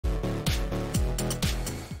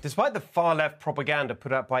Despite the far-left propaganda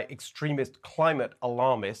put out by extremist climate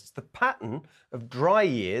alarmists, the pattern of dry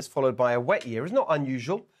years followed by a wet year is not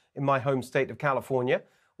unusual in my home state of California.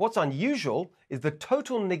 What's unusual is the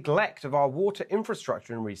total neglect of our water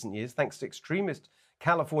infrastructure in recent years, thanks to extremist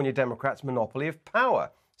California Democrats' monopoly of power.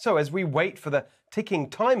 So as we wait for the ticking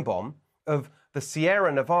time bomb of the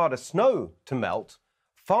Sierra Nevada snow to melt,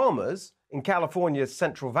 farmers in California's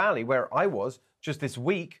Central Valley, where I was just this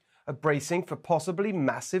week, are bracing for possibly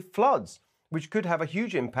massive floods, which could have a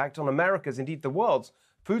huge impact on America's, indeed the world's,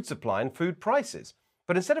 food supply and food prices.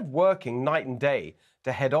 But instead of working night and day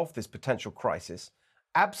to head off this potential crisis,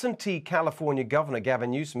 absentee California Governor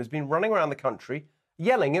Gavin Newsom has been running around the country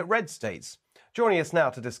yelling at red states. Joining us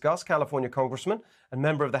now to discuss, California Congressman and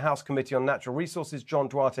member of the House Committee on Natural Resources, John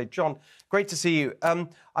Duarte. John, great to see you.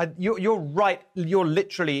 You're right. You're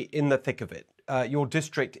literally in the thick of it. Your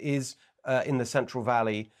district is in the Central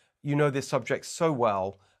Valley. You know this subject so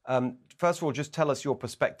well. First of all, just tell us your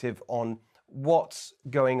perspective on what's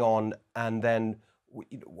going on, and then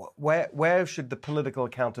where should the political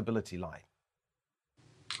accountability lie?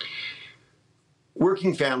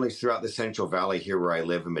 Working families throughout the Central Valley, here where I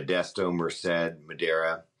live in Modesto, Merced,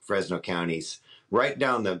 Madera, Fresno counties, right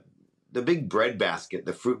down the big bread basket,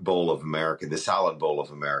 the fruit bowl of America, the salad bowl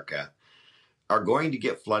of America, are going to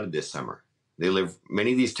get flooded this summer.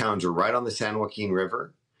 Many of these towns are right on the San Joaquin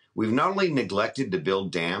River. We've not only neglected to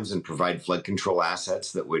build dams and provide flood control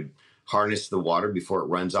assets that would harness the water before it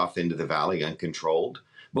runs off into the valley uncontrolled,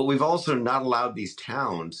 but we've also not allowed these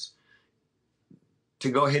towns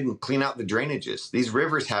to go ahead and clean out the drainages. These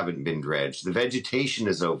rivers haven't been dredged. The vegetation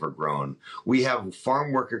is overgrown. We have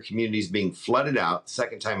farm worker communities being flooded out,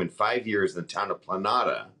 second time in 5 years in the town of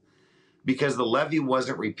Planada, because the levee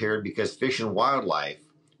wasn't repaired because Fish and Wildlife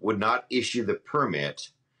would not issue the permit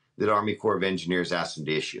that Army Corps of Engineers asked them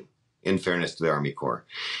to issue, in fairness to the Army Corps.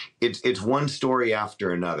 It's one story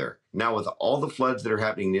after another. Now, with all the floods that are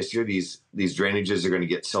happening this year, these drainages are going to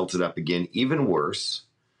get silted up again, even worse,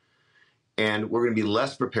 and we're going to be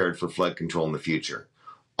less prepared for flood control in the future.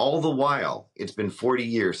 All the while, it's been 40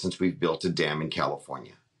 years since we've built a dam in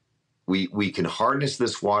California. We can harness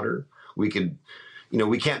this water. We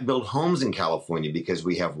can't build homes in California because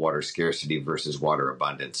we have water scarcity versus water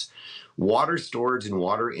abundance. Water storage and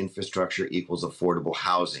water infrastructure equals affordable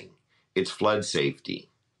housing. It's flood safety.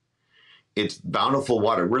 It's bountiful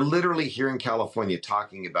water. We're literally here in California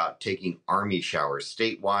talking about taking army showers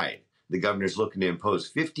statewide. The governor's looking to impose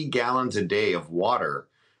 50 gallons a day of water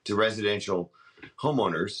to residential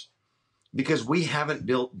homeowners because we haven't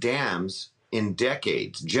built dams in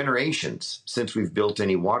decades, generations, since we've built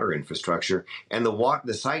any water infrastructure. And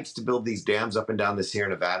the sites to build these dams up and down the Sierra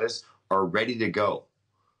Nevadas are ready to go.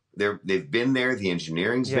 They've been there. The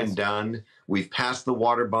engineering's been done. We've passed the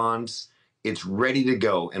water bonds. It's ready to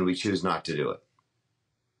go, and we choose not to do it.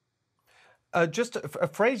 Just a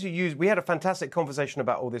phrase you used, we had a fantastic conversation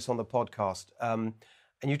about all this on the podcast, and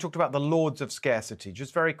you talked about the lords of scarcity.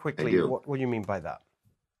 Just very quickly, what do you mean by that?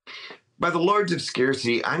 By the lords of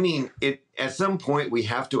scarcity, I mean, at some point we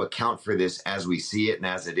have to account for this as we see it and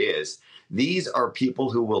as it is. These are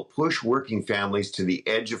people who will push working families to the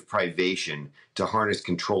edge of privation to harness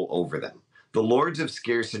control over them. The lords of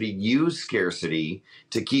scarcity use scarcity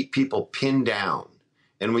to keep people pinned down.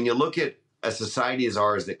 And when you look at a society as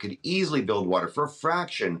ours that could easily build water for a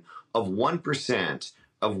fraction of 1%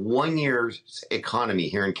 of 1 year's economy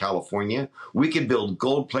here in California, we could build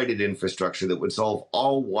gold-plated infrastructure that would solve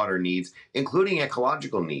all water needs, including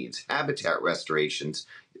ecological needs, habitat restorations,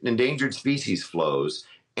 endangered species flows,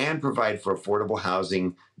 and provide for affordable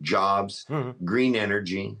housing, jobs, green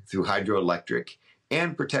energy through hydroelectric,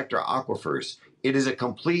 and protect our aquifers. It is a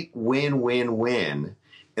complete win-win-win.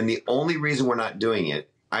 And the only reason we're not doing it,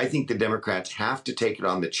 I think the Democrats have to take it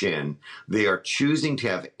on the chin. They are choosing to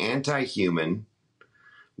have anti-human,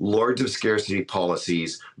 lords of scarcity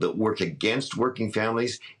policies that work against working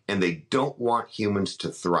families, and they don't want humans to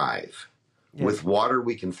thrive. Yes. With water,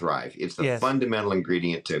 we can thrive. It's the fundamental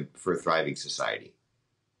ingredient for a thriving society.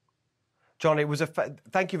 John,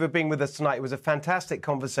 thank you for being with us tonight. It was a fantastic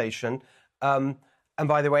conversation. And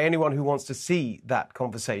by the way, anyone who wants to see that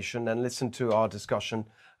conversation and listen to our discussion,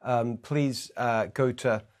 please go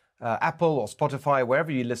to Apple or Spotify,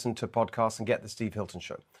 wherever you listen to podcasts, and get the Steve Hilton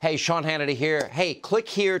Show. Hey, Sean Hannity here. Hey, click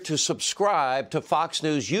here to subscribe to Fox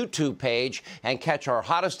News YouTube page and catch our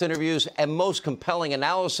hottest interviews and most compelling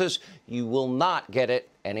analysis. You will not get it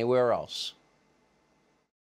anywhere else.